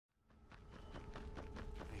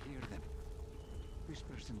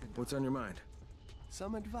What's on your mind?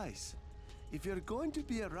 Some advice. If you're going to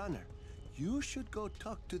be a runner, you should go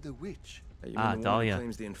talk to the witch. You mean the one who Dahlia.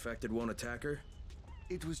 claims the infected won't attack her?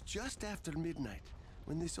 It was just after midnight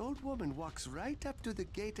when this old woman walks right up to the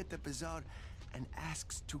gate at the bazaar and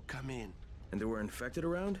asks to come in. And there were infected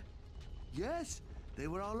around? Yes, they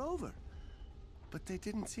were all over. But they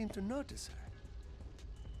didn't seem to notice her.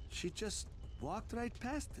 She just walked right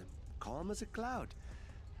past them, calm as a cloud.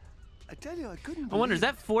 I tell you, I couldn't I wonder, is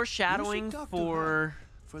believe that foreshadowing you should talk to for her.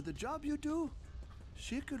 For the job you do,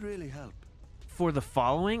 she could really help. for the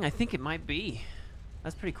following? I think it might be.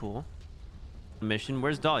 That's pretty cool. Mission.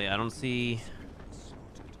 Where's Dahlia? I don't see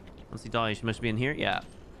Dahlia. She must be in here. Yeah.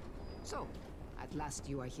 So, at last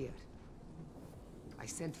you are here. I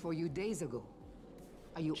sent for you days ago.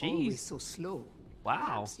 Are you Jeez. always so slow? Wow.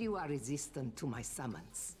 Perhaps you are resistant to my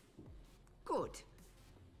summons. Good.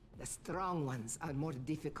 The strong ones are more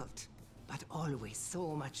difficult, but always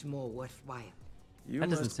so much more worthwhile. You That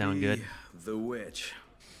doesn't must sound be good. The witch.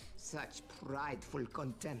 Such prideful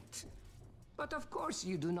contempt. But of course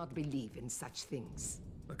you do not believe in such things.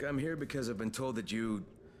 Look, I'm here because I've been told that you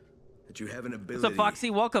have an ability. What's up,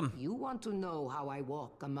 Foxy? Welcome. You want to know how I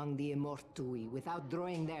walk among the Immortui without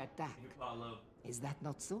drawing their attack. Is that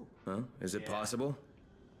not so? Huh? Is it possible?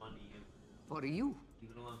 For you?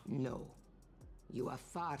 No. You are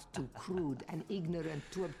far too crude and ignorant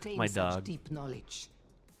to obtain My such dog deep knowledge.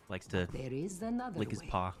 Likes to There is another lick his way.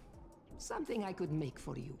 paw. Something I could make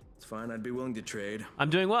for you. It's fine. I'd be willing to trade. I'm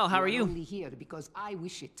doing well. How are You you? only here because I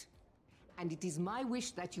wish it. And it is my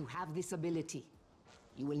wish that you have this ability.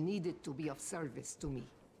 You will need it to be of service to me.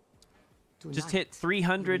 Just Tonight, hit 300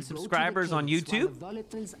 you will go to the subscribers on caves while YouTube. the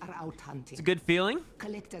volatiles are out hunting. It's a good feeling.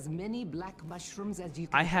 Collect as many black mushrooms as you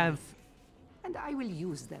can. I have find, and I will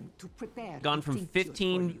use them to prepare. gone a from tincture for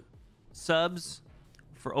 15 you. subs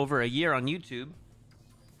for over a year on YouTube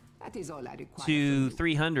That is all I require to from you.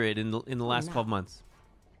 300 in the last now. 12 months.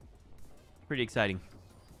 Pretty exciting.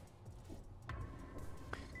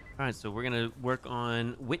 All right, so we're gonna work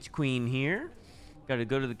on Witch Queen here. Got to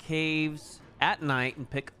go to the caves at night and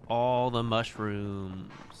pick all the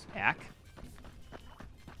mushrooms. Ack.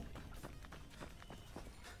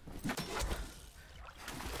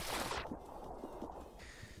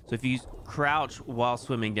 So if you crouch while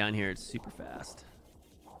swimming down here, it's super fast.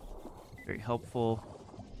 Very helpful.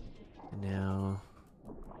 And now,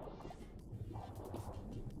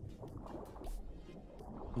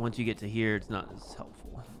 once you get to here, it's not as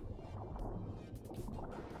helpful.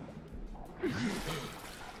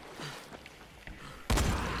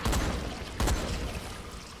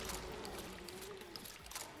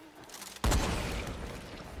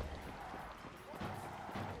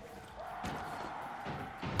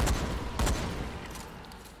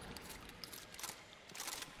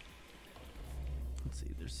 Let's see,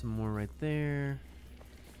 there's some more right there.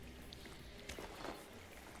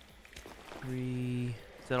 3.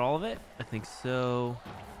 Is that all of it? I think so.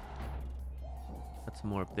 Got some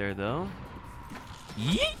more up there, though.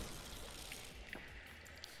 Yeet!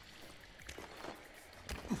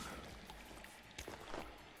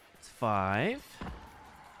 It's 5.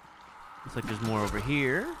 Looks like there's more over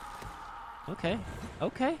here. Okay.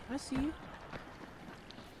 Okay, I see you.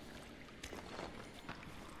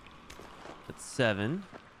 That's 7.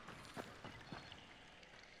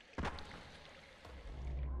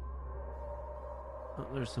 Oh,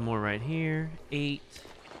 there's some more right here. 8.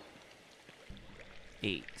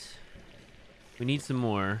 8. We need some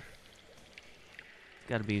more.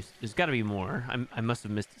 There's gotta be more. I must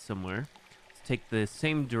have missed it somewhere. Let's take the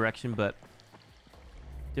same direction, but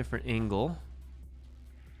different angle.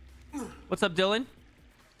 What's up, Dylan?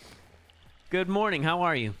 Good morning. How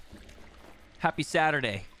are you? Happy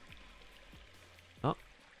Saturday. Oh,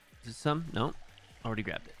 is it some? No, already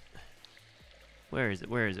grabbed it. Where is it?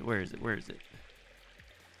 Where is it? Where is it? Where is it?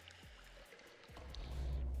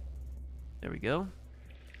 There we go.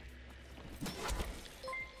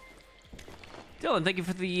 Dylan, thank you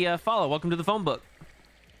for the follow. Welcome to the phone book.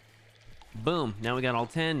 Boom. Now we got all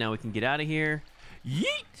 10. Now we can get out of here.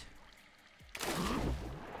 Yeet!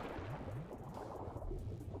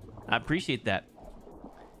 I appreciate that.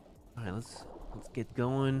 All right, let's get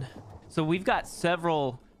going. So we've got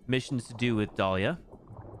several missions to do with Dahlia.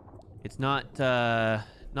 It's not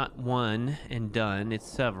one and done. It's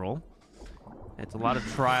several. It's a lot of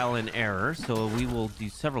trial and error, so we will do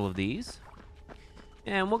several of these.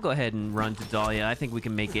 And we'll go ahead and run to Dahlia. I think we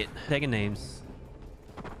can make it. Taking names.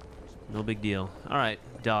 No big deal. All right,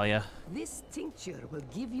 Dahlia. This tincture will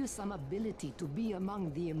give you some ability to be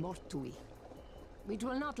among the Immortui. It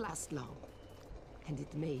will not last long. and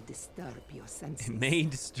it may disturb your senses. It may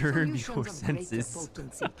disturb your Solutions of senses. greater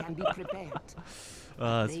potency can be prepared.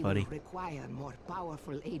 Oh, that's they funny. will require more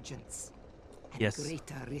powerful agents and Yes.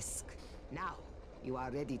 greater risk. Now, you are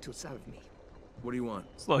ready to serve me. What do you want?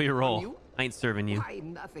 Slow your roll. you? I ain't serving you. Why,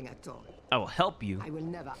 nothing at all. I will help you. I will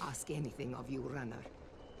never ask anything of you, runner.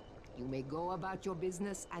 You may go about your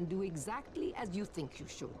business and do exactly as you think you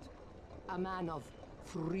should. A man of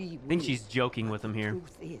free will. I think she's joking with him The here.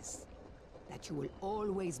 truth is that you will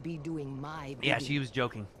always be doing my bidding. Yeah, she was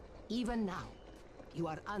joking. Even now, you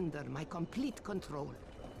are under my complete control.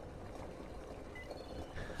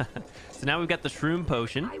 So now we've got the shroom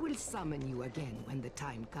potion I will summon you again when the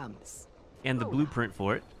time comes. and the Oh, blueprint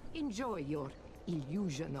for it. Enjoy your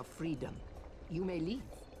illusion of freedom. You may leave,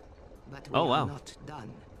 but we Oh, wow. are not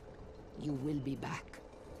done. You will be back.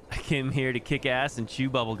 I came here to kick ass and chew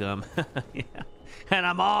bubblegum. Yeah. And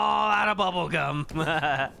I'm all out of bubblegum.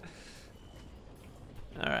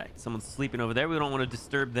 All right, someone's sleeping over there. We don't want to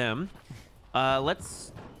disturb them.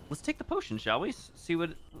 Let's take the potion, shall we? See what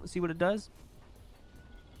it does.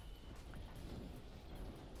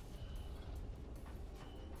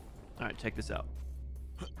 All right, check this out.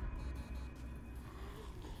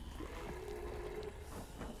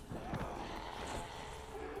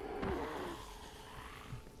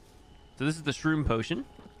 So this is the shroom potion.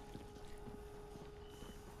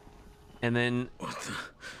 And then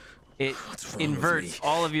it What's wrong with inverts me?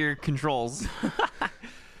 all of your controls.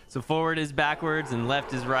 So forward is backwards and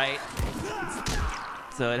left is right.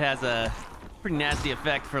 So it has a pretty nasty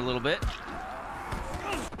effect for a little bit.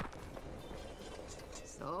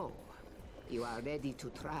 So, you are ready to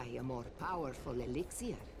try a more powerful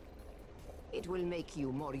elixir. It will make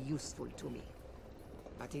you more useful to me,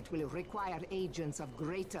 but it will require agents of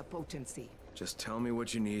greater potency. Just tell me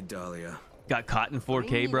what you need, Dahlia. Got caught in Bring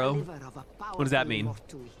 4K, me the bro. liver of a What does that powerful mean?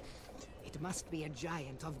 Mortui. It must be a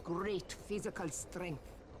giant of great physical strength.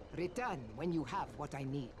 Return when you have what I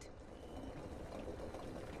need.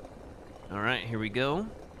 All right, here we go.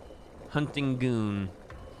 Hunting Goon.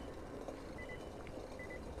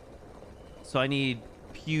 So I need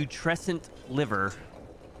putrescent liver,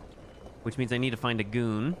 which means I need to find a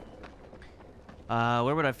goon.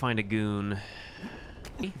 Where would I find a goon?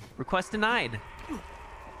 Request denied.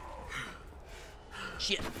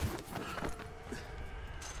 Shit.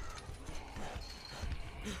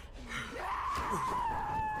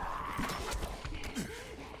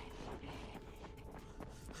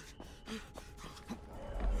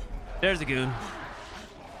 There's a goon.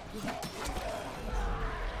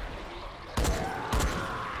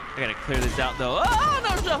 I gotta clear this out though. Oh,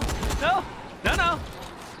 no, no, no, no, no.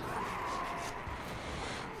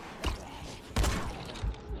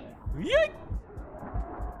 Yeet.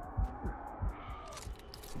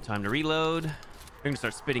 Time to reload. They're gonna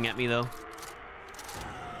start spitting at me though.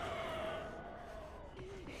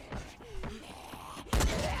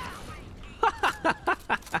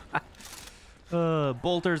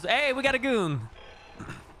 Bolters. Hey, we got a goon.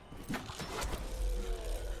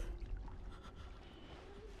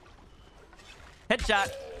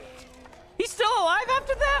 Headshot. He's still alive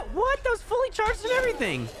after that? What? That was fully charged and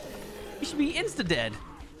everything. He should be insta-dead.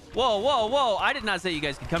 Whoa, whoa, whoa. I did not say you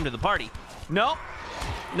guys could come to the party. Nope.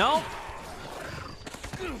 Nope.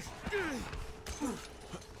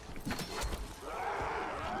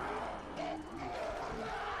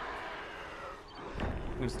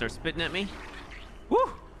 Gonna start spitting at me. Woo!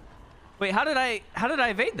 Wait, how did I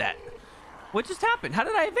evade that? What just happened? How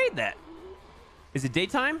did I evade that? Is it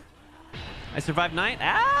daytime? I survived night?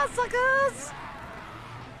 Ah, suckers!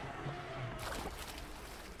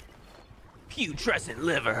 Putrescent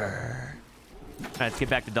liver. All right, let's get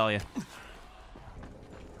back to Dahlia.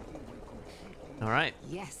 All right,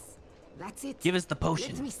 Yes, that's it. give us the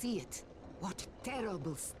potion. Let me see it. What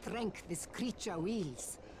terrible strength this creature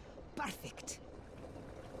wields. Perfect.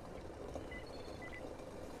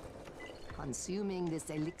 Consuming this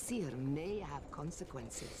elixir may have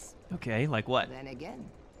consequences. Okay, like what? Then again,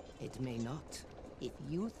 it may not. If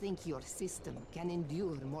you think your system can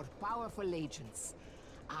endure more powerful agents,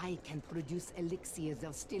 I can produce elixirs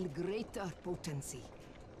of still greater potency.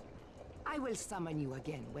 I will summon you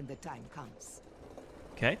again when the time comes.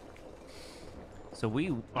 Okay. So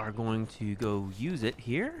we are going to go use it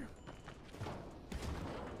here.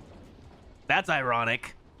 That's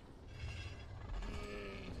ironic.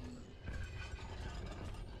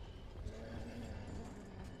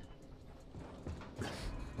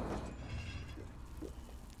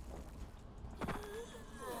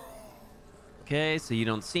 Okay, so you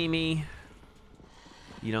don't see me.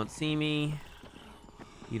 You don't see me.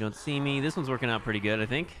 You don't see me. This one's working out pretty good, I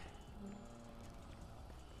think.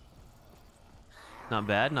 Not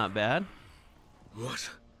bad, not bad. What?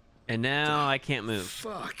 And now I can't move.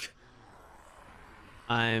 Fuck.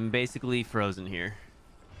 I'm basically frozen here.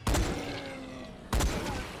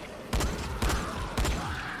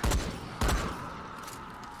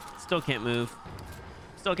 Still can't move.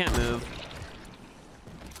 Still can't move.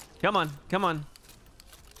 Come on, come on.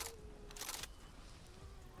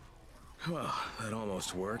 Well, that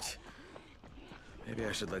almost worked. Maybe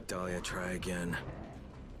I should let Dahlia try again.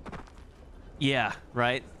 Yeah,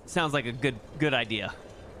 right? Sounds like a good idea.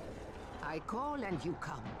 I call and you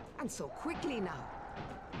come, and so quickly now.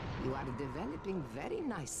 You are developing very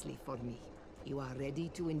nicely for me. You are ready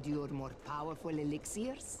to endure more powerful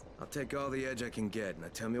elixirs? I'll take all the edge I can get. Now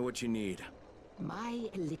tell me what you need. My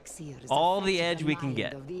elixirs All the affect edge we can mind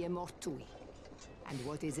get. of the Immortui. And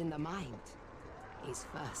what is in the mind is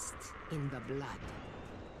first in the blood.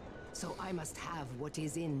 So I must have what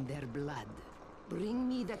is in their blood. Bring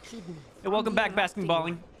me the kidney. Hey, welcome back, Basking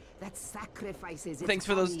Balling. That sacrifices. Thanks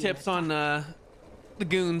for those tips on the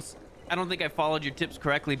goons. I don't think I followed your tips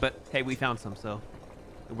correctly, but hey, we found some, so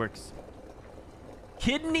it works.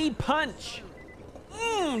 Kidney punch.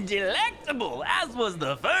 Mmm, delectable, as was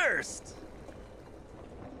the first.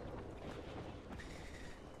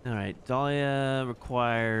 All right, Dahlia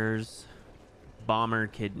requires bomber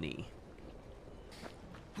kidney.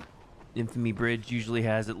 Infamy Bridge usually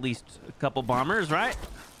has at least a couple bombers, right?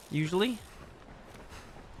 Usually.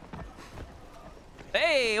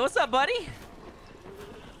 Hey, what's up, buddy?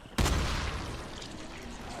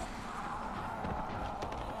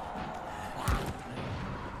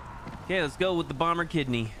 Okay, let's go with the bomber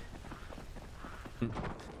kidney.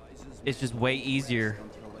 It's just way easier.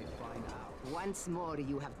 Once more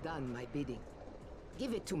you have done my bidding.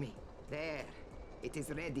 Give it to me. There. It is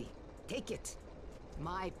ready. Take it.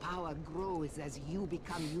 My power grows as you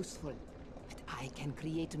become useful. But I can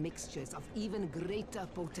create mixtures of even greater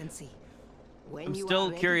potency. When I'm you still are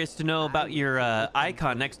ready, curious to know I about your will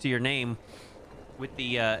icon next to your name with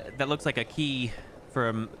the that looks like a key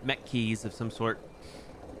for mech keys of some sort.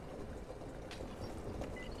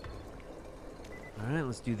 All right,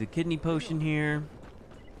 let's do the kidney potion here.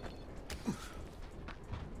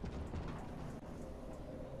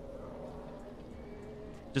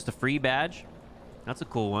 Just a free badge. That's a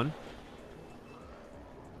cool one.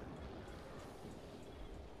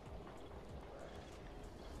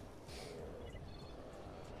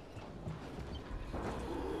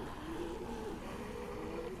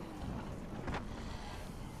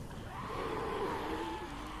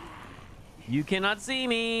 You cannot see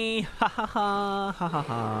me. Ha ha ha ha ha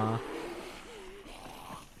ha.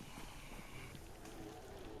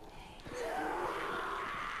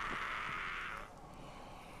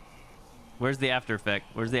 Where's the after effect?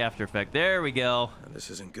 Where's the after effect? There we go. This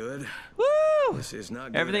isn't good. Woo! This is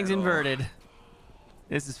not good. Everything's at all. inverted.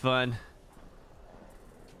 This is fun.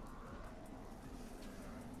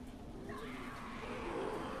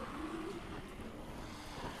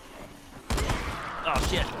 Oh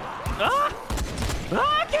shit. Ah!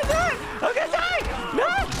 Ah, I can't do it! I can't die!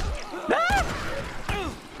 No! No!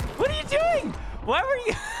 What are you doing? Why were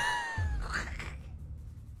you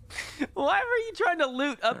Why were you trying to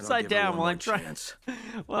loot upside down while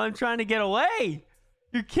I'm trying to get away?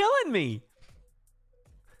 You're killing me.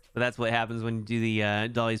 But that's what happens when you do the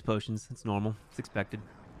Dahlia's potions. It's normal. It's expected.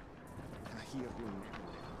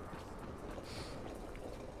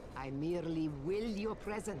 I merely will your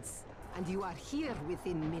presence, and you are here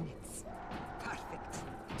within minutes. Perfect.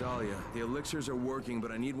 Dahlia, the elixirs are working,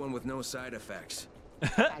 but I need one with no side effects.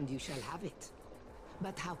 And you shall have it.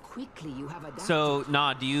 But how quickly you have adapted. So,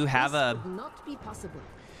 Nah, do you have This a would not be possible.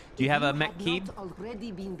 do you have a If mech had key? not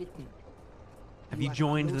already been bitten. Have you are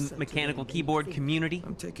joined closer the to mechanical them than you keyboard think. community?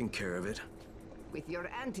 I'm taking care of it. With your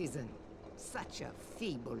antizen, such a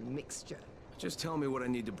feeble mixture. Just tell me what I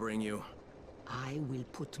need to bring you. I will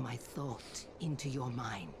put my thought into your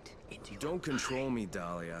mind. Don't control me,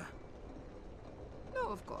 Dahlia. No,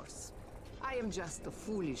 of course. I am just a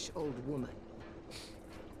foolish old woman.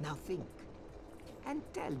 Now think, and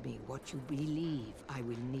tell me what you believe I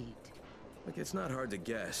will need. Look, it's not hard to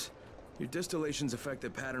guess. Your distillations affect the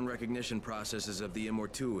pattern recognition processes of the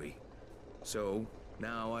Immortui. So,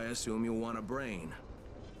 now I assume you'll want a brain.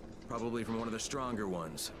 Probably from one of the stronger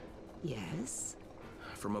ones. Yes?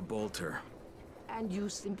 From a bolter. And you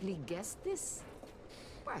simply guessed this?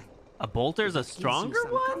 Well, A bolter's a gives you stronger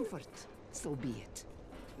some one? comfort. So be it.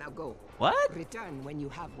 Now go. What? Return when you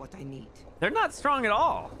have what I need. They're not strong at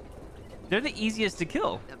all. They're the easiest to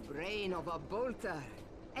kill. The brain of a bolter.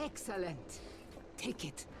 Excellent. Take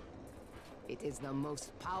it. It is the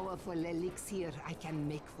most powerful elixir I can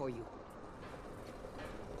make for you.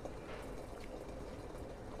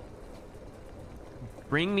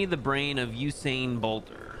 Bring me the brain of Usain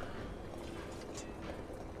Boulter.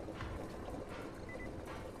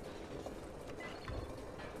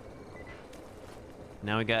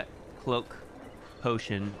 Now we got Cloak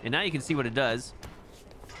Potion. And now you can see what it does.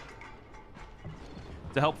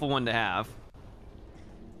 It's a helpful one to have.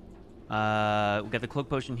 We got the Cloak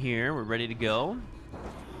Potion here. We're ready to go.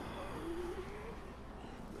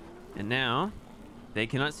 And now they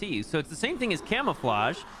cannot see you. So it's the same thing as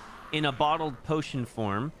camouflage in a bottled potion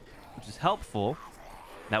form, which is helpful.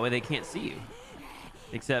 That way they can't see you.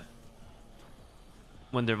 Except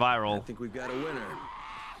when they're viral. I think we've got a winner.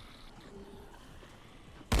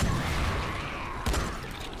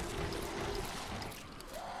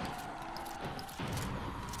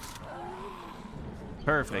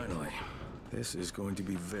 Perfect. Finally. This is going to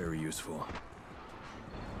be very useful.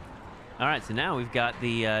 All right, so now we've got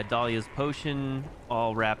the Dahlia's potion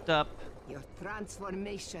all wrapped up. Your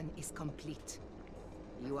transformation is complete.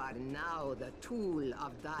 You are now the tool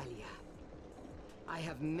of Dahlia. I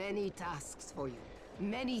have many tasks for you.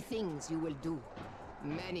 Many things you will do.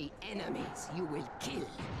 Many enemies you will kill.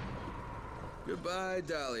 Goodbye,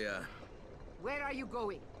 Dahlia. Where are you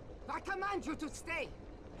going? I command you to stay.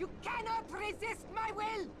 You cannot resist my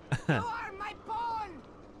will. You are my pawn.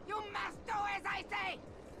 You must do as I say.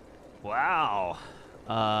 Wow.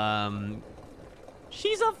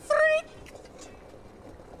 She's a freak.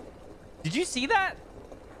 Did you see that?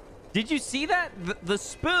 Did you see that? The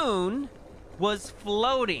spoon was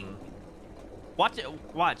floating. Watch it.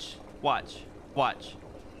 Watch. Watch. Watch.